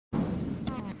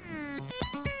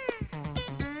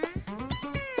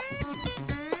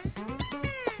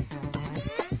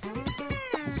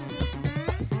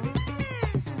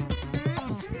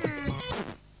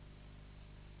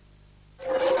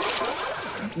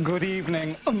Good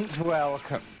evening and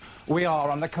welcome. We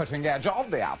are on the cutting edge of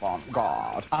the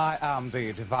avant-garde. I am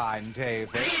the Divine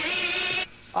David.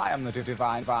 I am the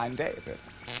Divine David.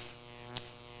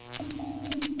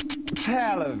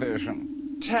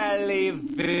 Television.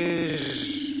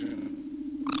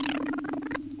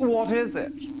 What is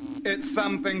it? It's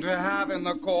something to have in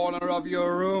the corner of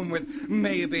your room with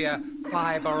maybe a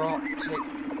fiber optic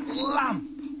lamp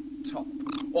top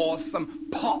or some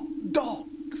pot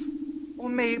dogs or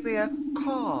maybe a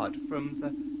card from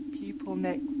the people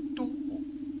next door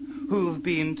who've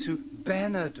been to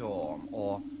Benidorm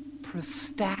or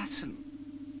Prestatyn.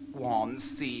 One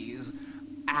sees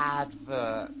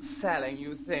adverts selling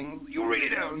you things you really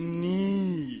don't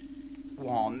need.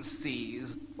 One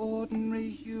sees ordinary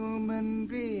human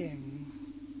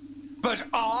beings. But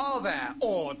are there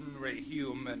ordinary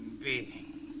human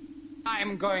beings?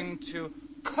 I'm going to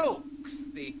coax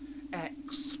the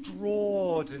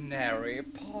extraordinary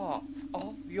parts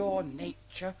of your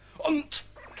nature and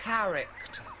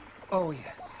character. Oh,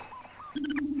 yes.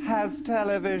 Has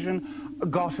television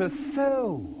got a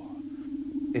soul?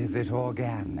 Is it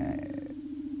organic?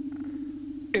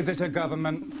 Is it a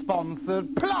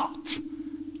government-sponsored plot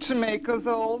to make us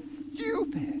all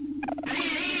stupid?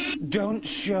 Don't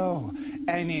show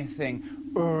anything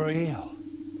real.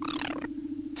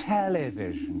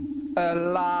 Television, a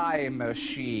lie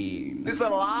machine. It's a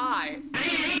lie.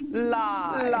 Lie.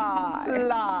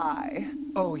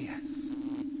 Oh, yes.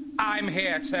 I'm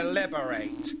here to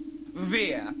liberate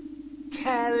via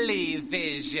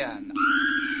television.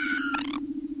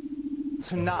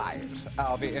 Tonight,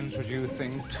 I'll be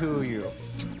introducing to you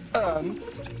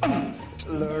Ernst and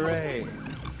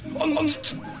Lorraine and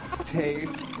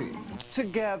Stacy,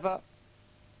 together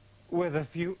with a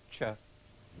future.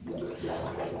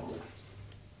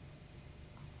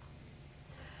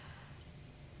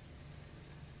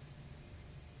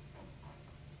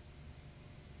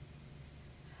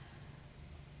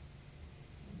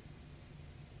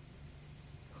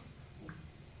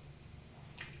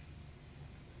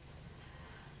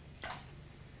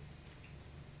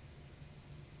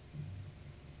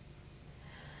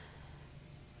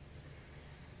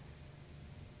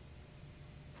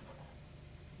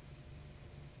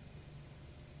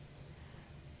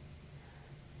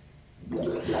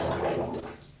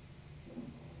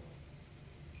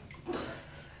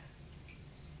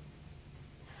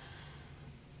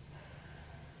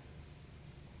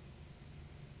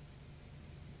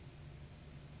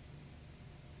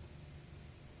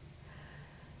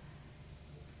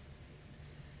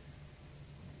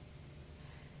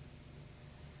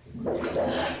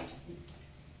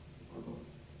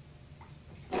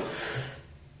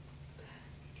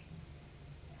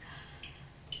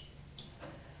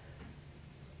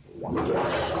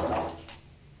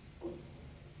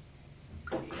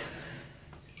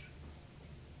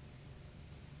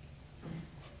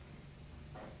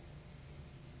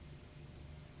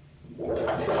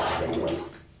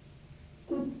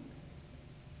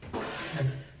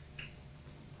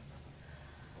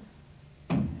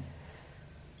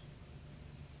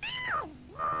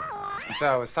 So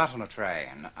I was sat on a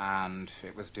train and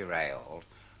it was derailed.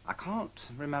 I can't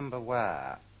remember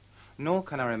where, nor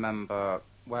can I remember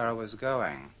where I was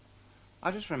going.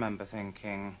 I just remember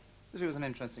thinking that it was an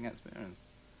interesting experience.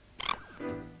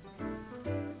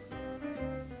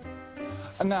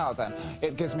 And now then,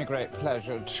 it gives me great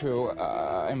pleasure to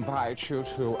invite you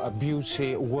to a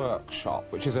beauty workshop,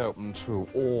 which is open to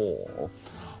all.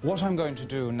 What I'm going to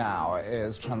do now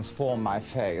is transform my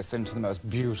face into the most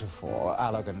beautiful,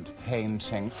 elegant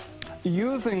painting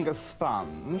using a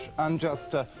sponge and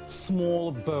just a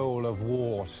small bowl of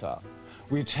water.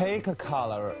 We take a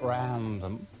color at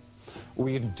random,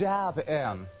 we dab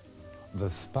in the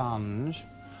sponge,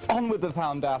 on with the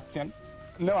foundation,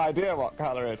 no idea what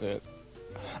color it is.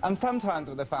 And sometimes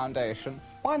with the foundation,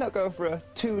 why not go for a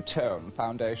two-tone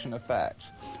foundation effect?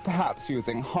 Perhaps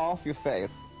using half your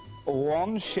face,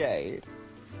 one shade,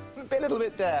 be a little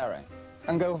bit daring,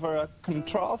 and go for a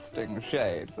contrasting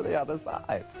shade for the other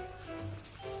side.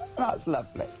 That's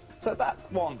lovely. So that's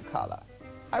one color.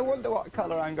 I wonder what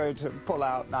color I'm going to pull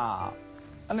out now.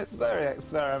 And it's very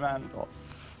experimental.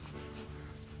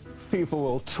 People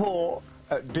will talk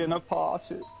at dinner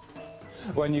parties,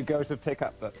 when you go to pick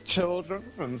up the children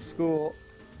from school,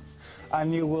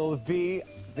 and you will be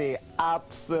the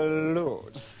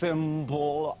absolute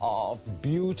symbol of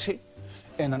beauty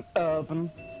in an urban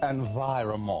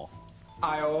environment.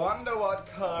 I wonder what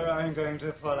color I'm going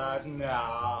to pull out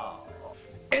now.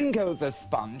 In goes a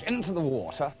sponge into the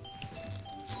water,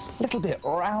 a little bit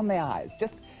around the eyes,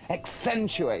 just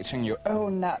accentuating your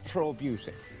own natural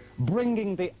beauty.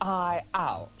 bringing the eye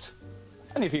out.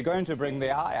 And if you're going to bring the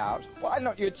eye out, why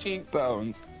not your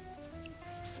cheekbones?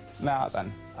 Now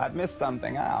then, I've missed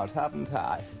something out, haven't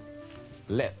I?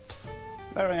 Lips.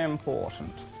 Very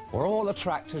important. We're all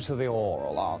attracted to the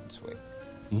oral, aren't we?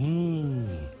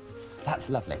 That's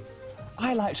lovely.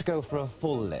 I like to go for a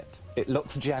full lip. It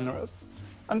looks generous,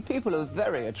 and people are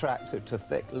very attracted to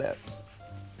thick lips.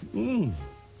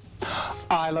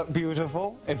 I look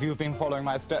beautiful. If you've been following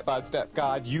my step-by-step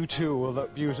guide, you too will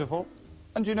look beautiful.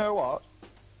 And you know what?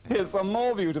 Here's some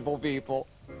more beautiful people.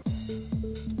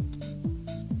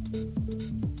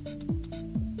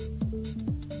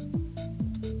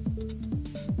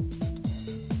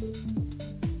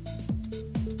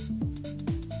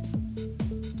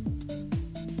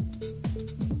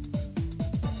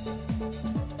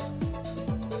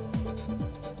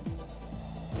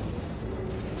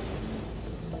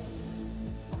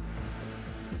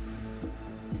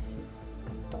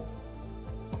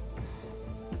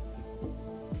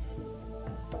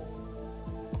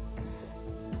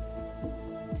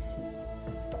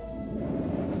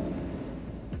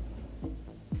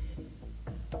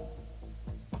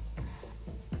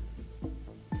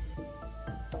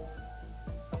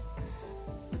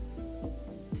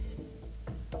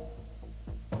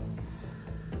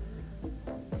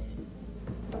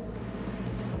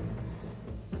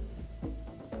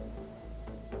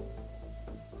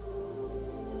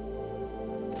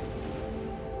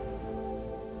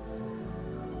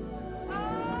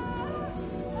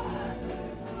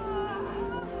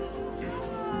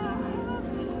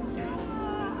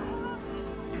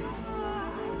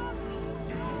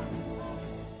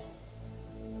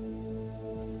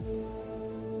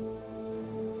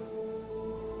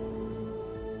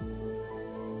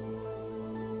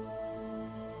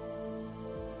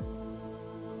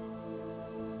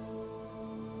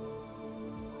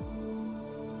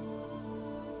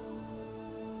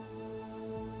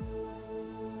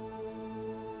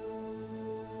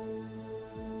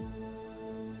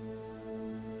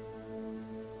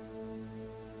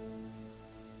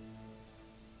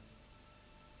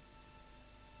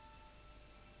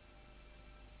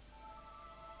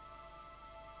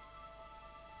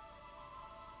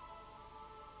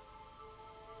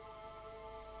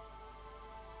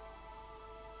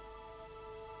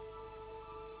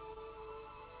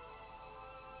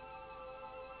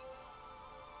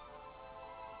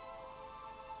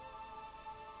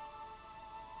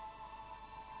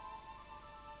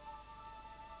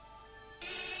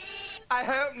 I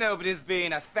hope nobody's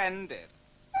being offended.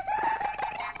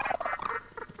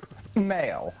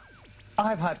 Mail.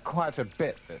 I've had quite a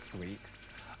bit this week.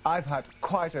 I've had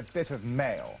quite a bit of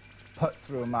mail put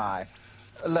through my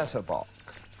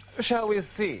letterbox. Shall we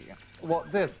see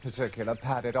what this particular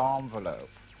padded envelope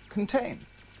contains?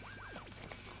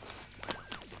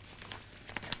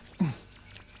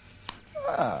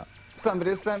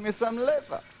 Somebody sent me some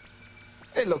liver.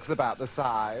 It looks about the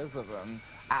size of an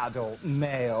adult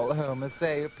male Homo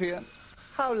sapien.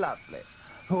 How lovely.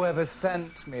 Whoever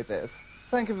sent me this,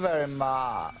 thank you very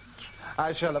much.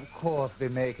 I shall, of course, be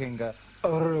making a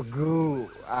ragout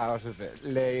out of it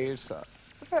later.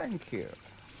 Thank you.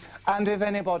 And if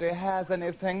anybody has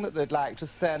anything that they'd like to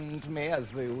send me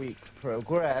as the weeks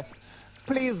progress,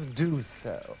 please do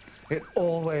so. It's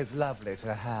always lovely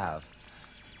to have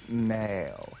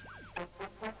mail.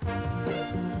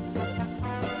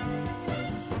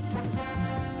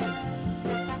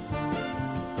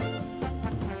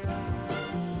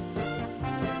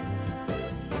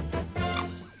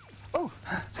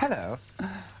 Hello.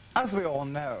 As we all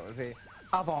know, the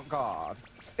avant-garde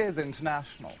is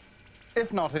international,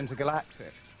 if not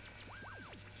intergalactic.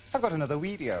 I've got another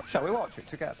video. Shall we watch it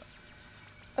together?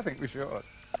 I think we should.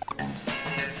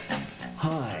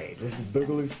 Hi, this is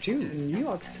Boogaloo Stew in New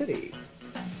York City.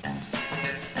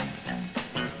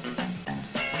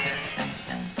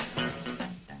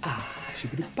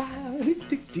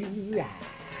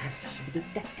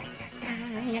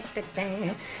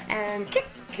 And kick.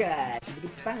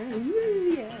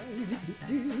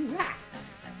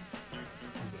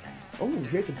 Oh,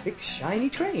 here's a big shiny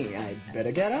train. I'd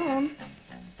better get on.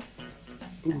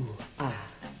 Ooh, ah.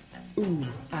 Ooh,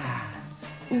 ah.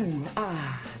 Ooh,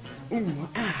 ah. Ooh,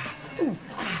 ah. Ooh,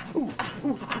 ah. Ooh, ah.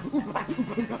 Ooh, ah. Ooh, ah.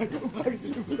 Ooh,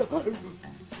 ah.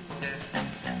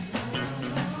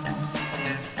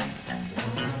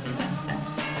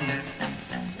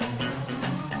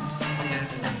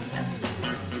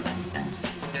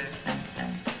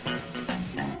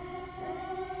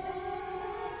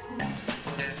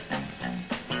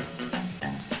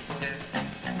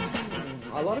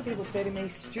 A lot of people say to me,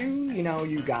 Stu, you know,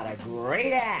 you got a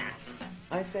great ass.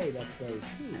 I say that's very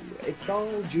true. It's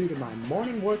all due to my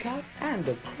morning workout and,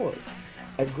 of course,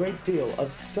 a great deal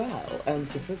of style and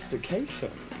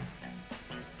sophistication.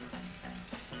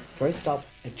 First up,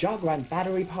 a jog around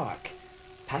Battery Park,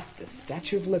 past the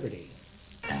Statue of Liberty.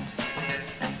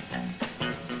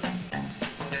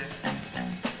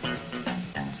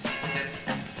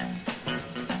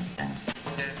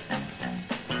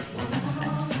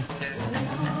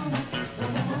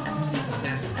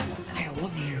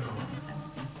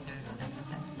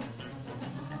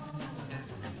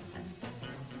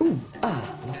 Ooh,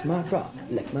 ah, lost my bra,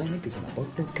 like my knickers in my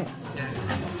boyfriend's car.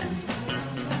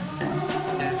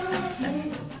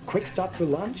 Quick stop for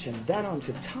lunch and then on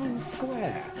to Times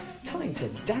Square. Time to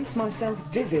dance myself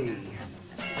dizzy.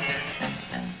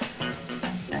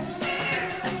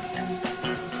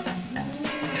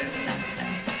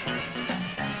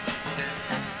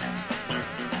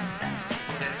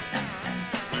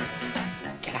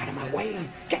 Get out of my way!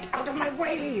 Get out of my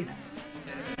way!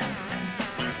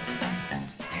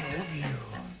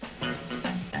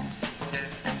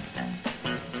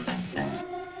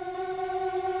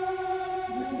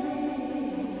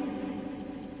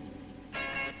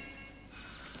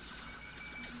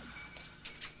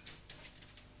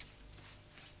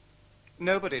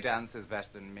 Nobody dances better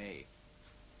than me.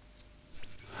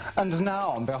 And now,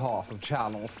 on behalf of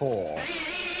Channel 4,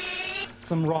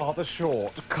 some rather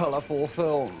short, colourful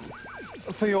films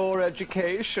for your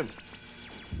education.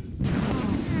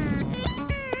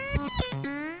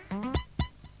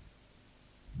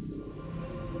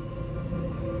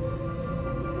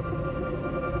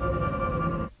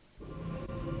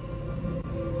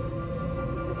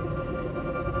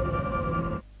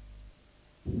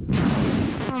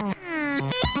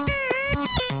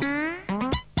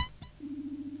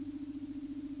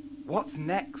 What's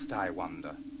next, I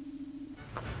wonder?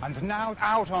 And now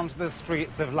out onto the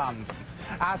streets of London,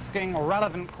 asking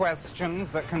relevant questions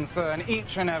that concern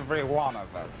each and every one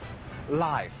of us.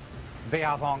 Life, the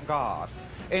avant-garde,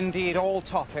 indeed all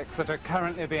topics that are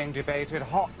currently being debated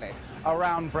hotly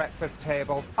around breakfast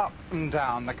tables up and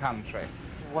down the country.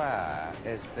 Where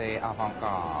is the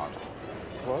avant-garde?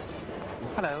 What?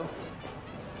 Hello.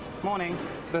 Morning.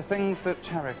 The things that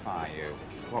terrify you,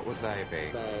 what would they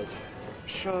be? Bears.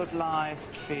 Should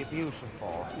life be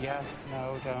beautiful? Yes,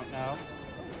 no, don't know?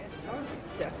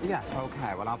 Yes. Yeah,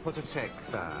 okay, well, I'll put a tick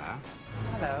there.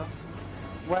 Hello.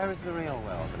 Where is the real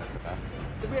world, Elizabeth?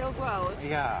 The real world?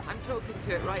 Yeah. I'm talking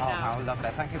to it right Oh, now. how lovely.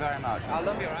 Thank you very much. I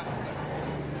love your accent.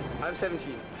 I'm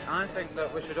 17. I think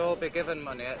that we should all be given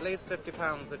money, at least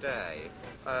 £50 a day,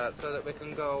 so that we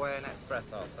can go away and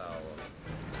express ourselves.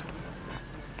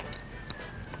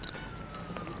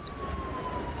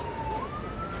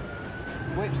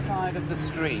 Which side of the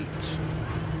street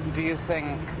do you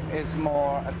think is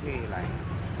more appealing?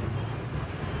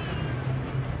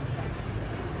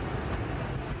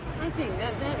 I think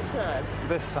that side.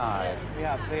 This side?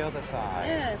 Yeah, the other side.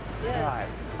 Yes, yes. Right.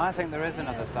 I think there is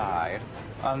another side.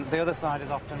 The other side is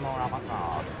often more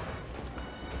avant-garde.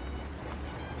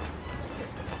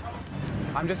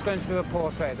 I'm just going to do a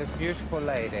portrait of this beautiful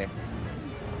lady.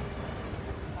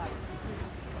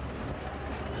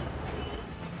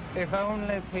 If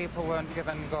only people weren't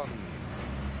given guns.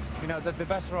 You know, they'd be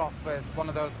better off with one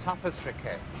of those tapestry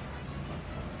kits.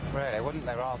 Really, wouldn't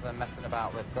they, rather than messing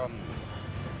about with guns?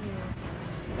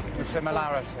 Yeah. The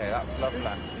similarity, that's lovely.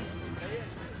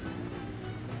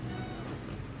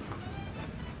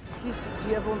 Is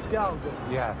the avant-garde?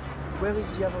 Yes. Where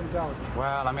is the avant-garde?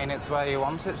 Well, I mean, it's where you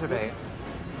want it to be.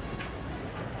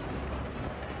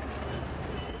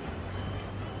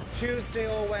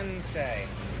 Tuesday or Wednesday?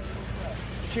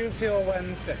 Tuesday or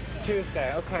Wednesday?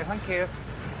 Tuesday, okay, thank you.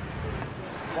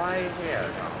 Why are you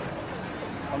here?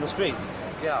 On the street?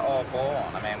 Yeah, or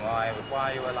born. I mean, why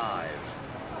are you alive?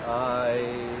 I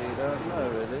don't know,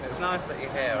 really. It's nice that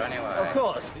you're here, anyway. Of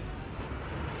course.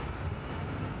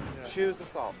 Shoes or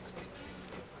socks?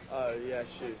 Oh, yeah,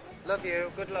 shoes. Love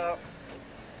you, good luck.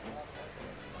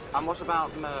 And what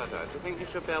about murder? Do you think you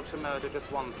should be able to murder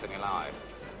just once in your life?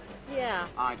 Yeah,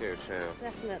 I do too.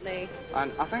 definitely.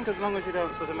 And I think as long as you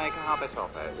don't sort of make a habit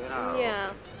of it, you know.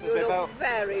 Yeah. You look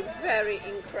very, very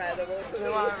incredible to me.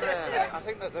 Do I really? I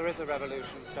think that there is a revolution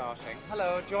starting.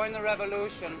 Hello, join the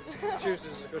revolution.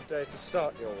 Tuesday's a good day to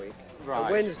start your week. Right. And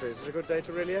Wednesdays is a good day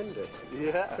to really end it.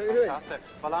 Yeah. Fantastic.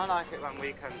 Well, I like it when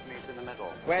weekends meet in the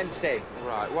middle. Wednesday.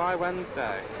 Right, why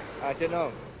Wednesday? I don't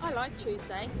know. I like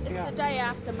Tuesday. It's Yeah. the day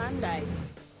after Monday.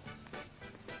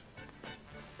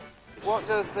 What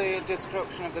does the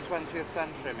destruction of the 20th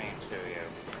century mean to you?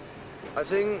 I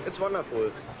think it's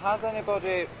wonderful. Has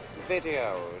anybody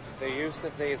videoed the use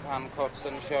of these handcuffs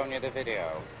and shown you the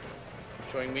video?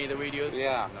 Showing me the videos?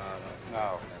 Yeah. No.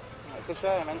 No. It's a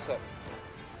shame, isn't it?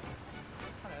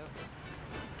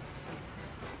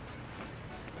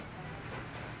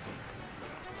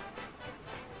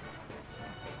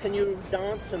 Can you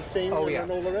dance and sing Oh, and, yes.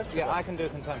 and all the rest Yeah, of it? I can do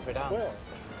contemporary dance. Well,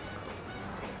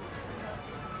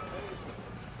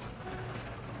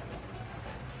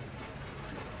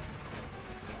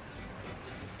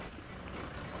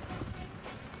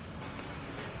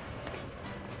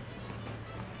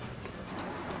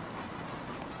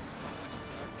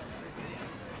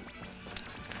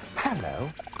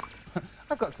 Hello.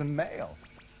 I've got some mail.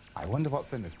 I wonder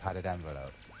what's in this padded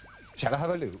envelope. Shall I have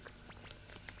a look?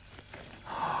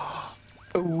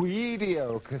 A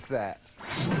video cassette.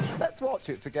 Let's watch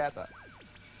it together.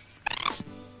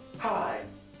 Hi,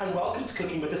 and welcome to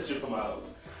Cooking with the Supermodels.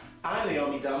 I'm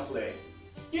Naomi Dumpling.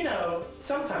 You know,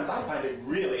 sometimes I find it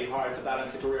really hard to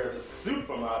balance a career as a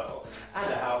supermodel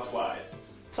and a housewife.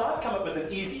 So I've come up with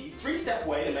an easy 3-step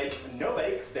way to make a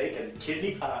no-bake steak and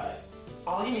kidney pie.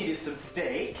 All you need is some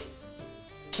steak,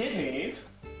 kidneys,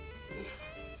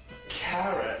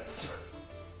 carrots,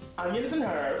 onions and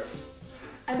herbs,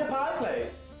 and a pie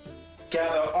plate.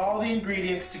 Gather all the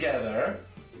ingredients together,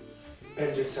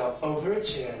 bend yourself over a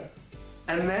chair,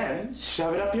 and then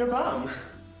shove it up your bum.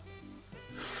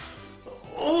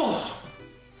 Ooh!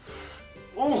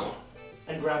 Ooh!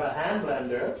 And grab a hand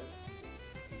blender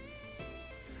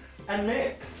and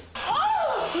mix.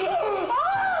 Oh!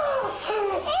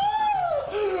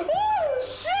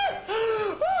 Shit!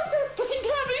 Oh, this cooking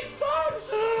can be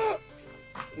fun!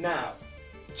 Now,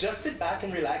 just sit back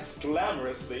and relax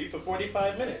glamorously for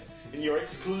 45 minutes in your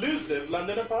exclusive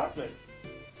London apartment.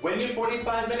 When your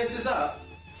 45 minutes is up,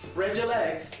 spread your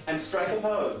legs and strike a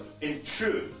pose in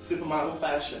true supermodel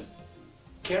fashion.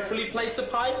 Carefully place a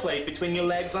pie plate between your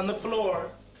legs on the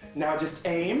floor. Now just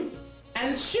aim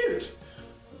and shoot.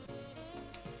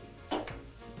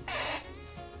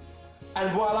 And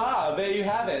voila, there you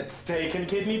have it, steak and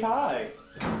kidney pie.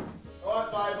 Alright,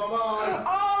 babe, I'm on.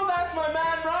 Oh, that's my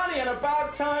man Ronnie, and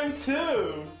about time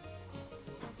too.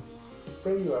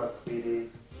 There you are, sweetie.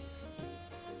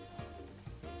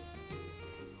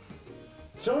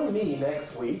 Join me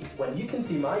next week when you can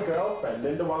see my girlfriend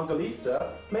Linda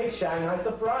Wangalista make Shanghai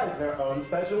surprise in her own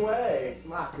special way.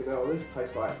 Fucking hell, this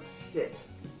tastes like shit.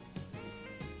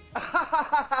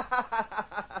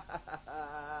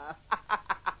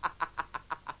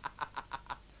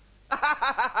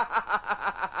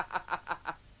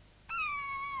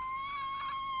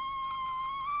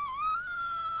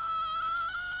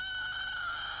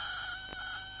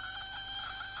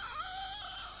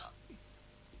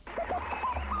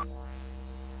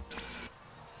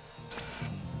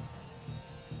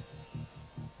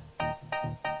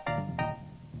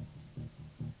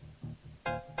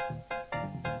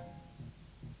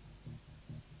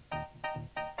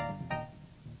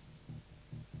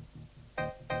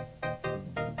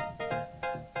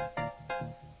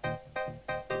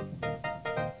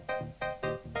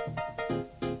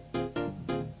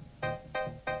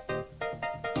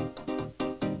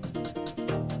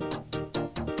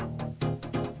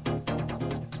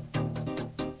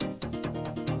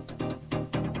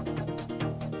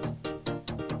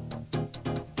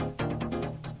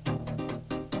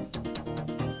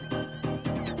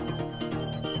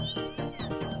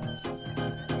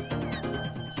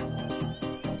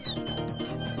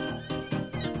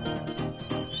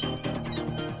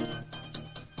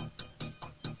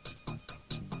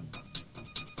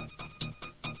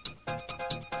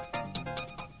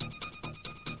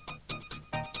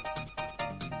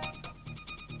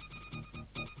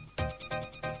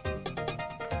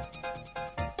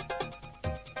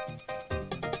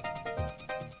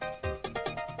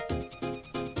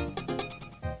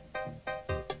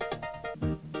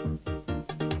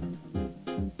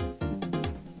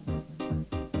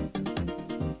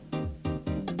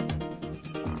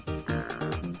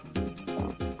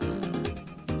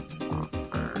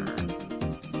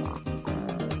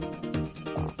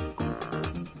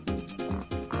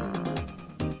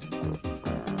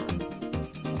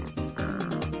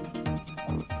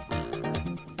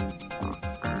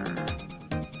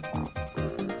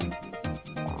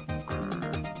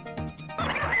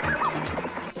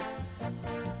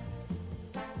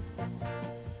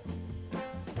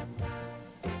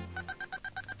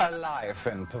 A life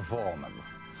in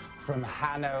performance, from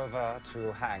Hanover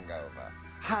to Hangover.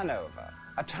 Hanover,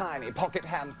 a tiny pocket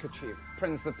handkerchief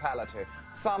principality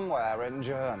somewhere in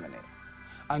Germany.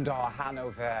 And our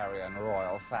Hanoverian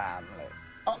royal family.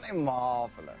 Aren't they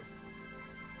marvelous?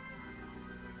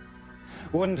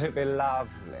 Wouldn't it be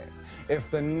lovely if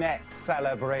the next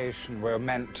celebration we're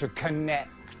meant to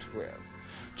connect with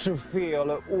to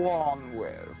feel at one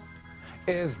with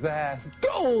is their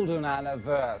golden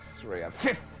anniversary of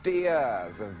 50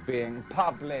 years of being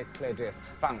publicly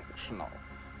dysfunctional,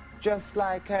 just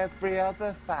like every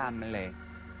other family.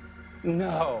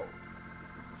 No.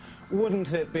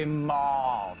 Wouldn't it be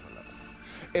marvelous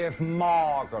if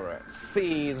Margaret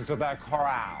seized the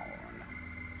crown?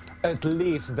 At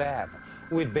least then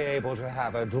we'd be able to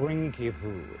have a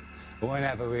drinky-poo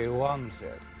whenever we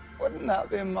wanted. Wouldn't that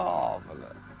be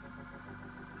marvelous?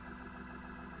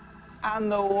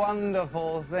 And the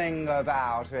wonderful thing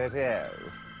about it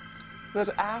is that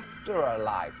after a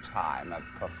lifetime of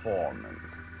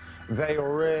performance, they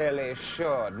really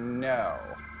should know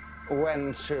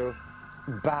when to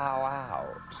bow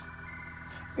out.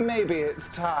 Maybe it's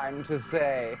time to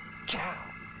say ciao,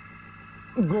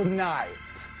 good night.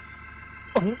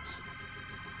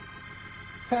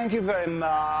 Thank you very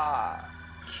much.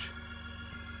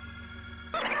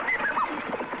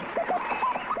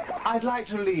 I'd like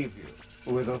to leave you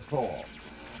with a thought.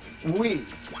 We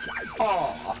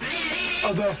are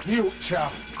the future.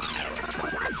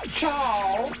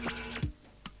 Ciao.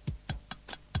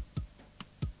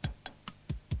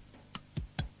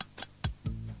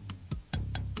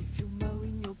 If you're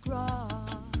mowing your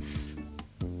grass,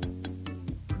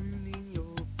 pruning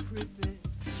your privet,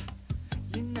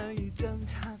 you know you don't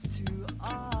have to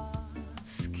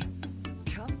ask.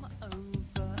 Come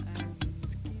over and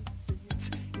give it.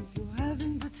 If you're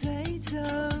having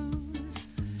potatoes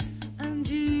and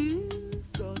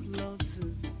you've got lots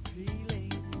of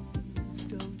peelings,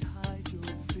 don't hide your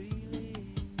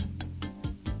feelings.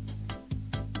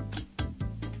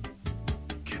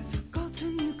 'Cause I've got a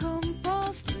new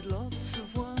compost with lots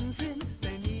of worms in.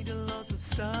 They need a lot of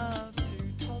stuff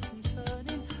to toss and turn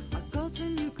in. I've got a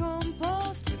new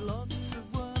compost with lots of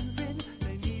worms in.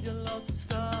 They need a lot of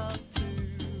stuff to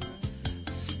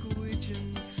squidge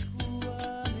and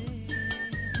squirm in.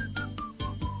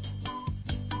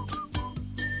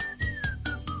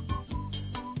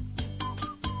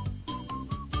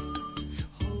 So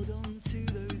hold on to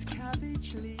those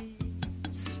cabbage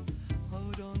leaves.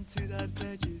 Hold on to that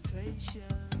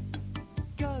vegetation.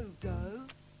 Go, go,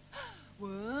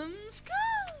 worms, go.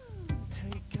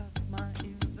 Take up my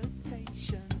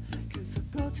invitation. 'Cause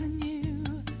I've got a new,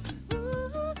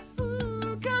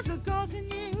 'cause I've got a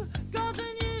new,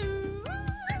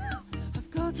 I've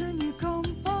got a new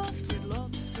compost with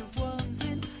lots of worms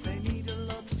in. They need a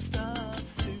lot of stuff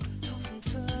to toss and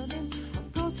turn in.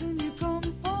 I've got a new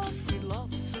compost with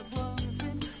lots of worms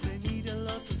in. They need a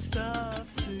lot of stuff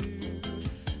to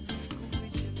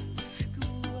squidge and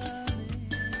squirm in.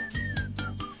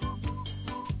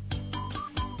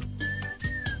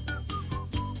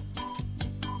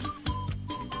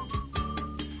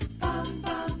 Bum,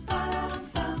 bum, ba-dum,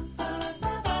 bum, ba-dum,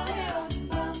 ba-dum,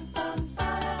 bum, bum,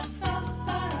 ba-dum, bum,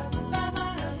 ba-dum,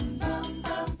 ba-dum, bum,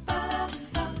 bum, ba-dum,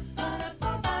 bum, ba-dum,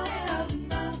 ba-dum,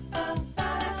 bum, bum,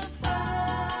 ba-dum,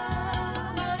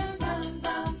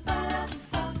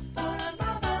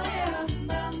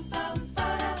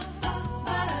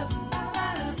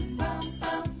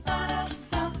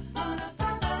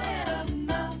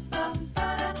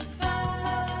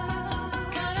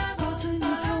 Got a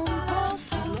new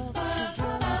compost with lots of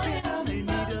worms in. They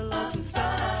need a lot of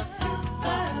stuff to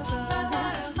toss and turn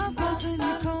in. I've got a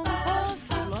new compost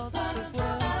with lots of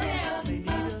worms in. They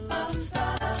need a lot of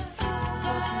stuff to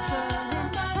toss and turn in.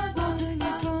 I've got a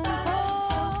new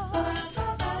compost.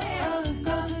 I've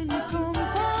got a new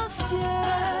compost, yeah.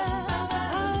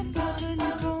 I've got a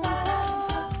new compost.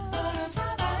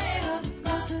 I've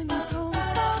got a new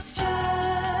compost,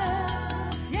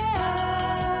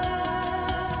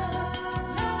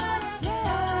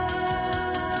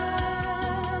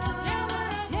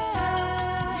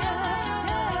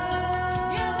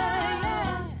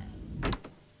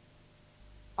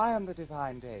 I am the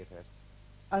Divine David,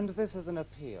 and this is an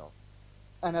appeal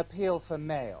for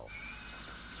mail.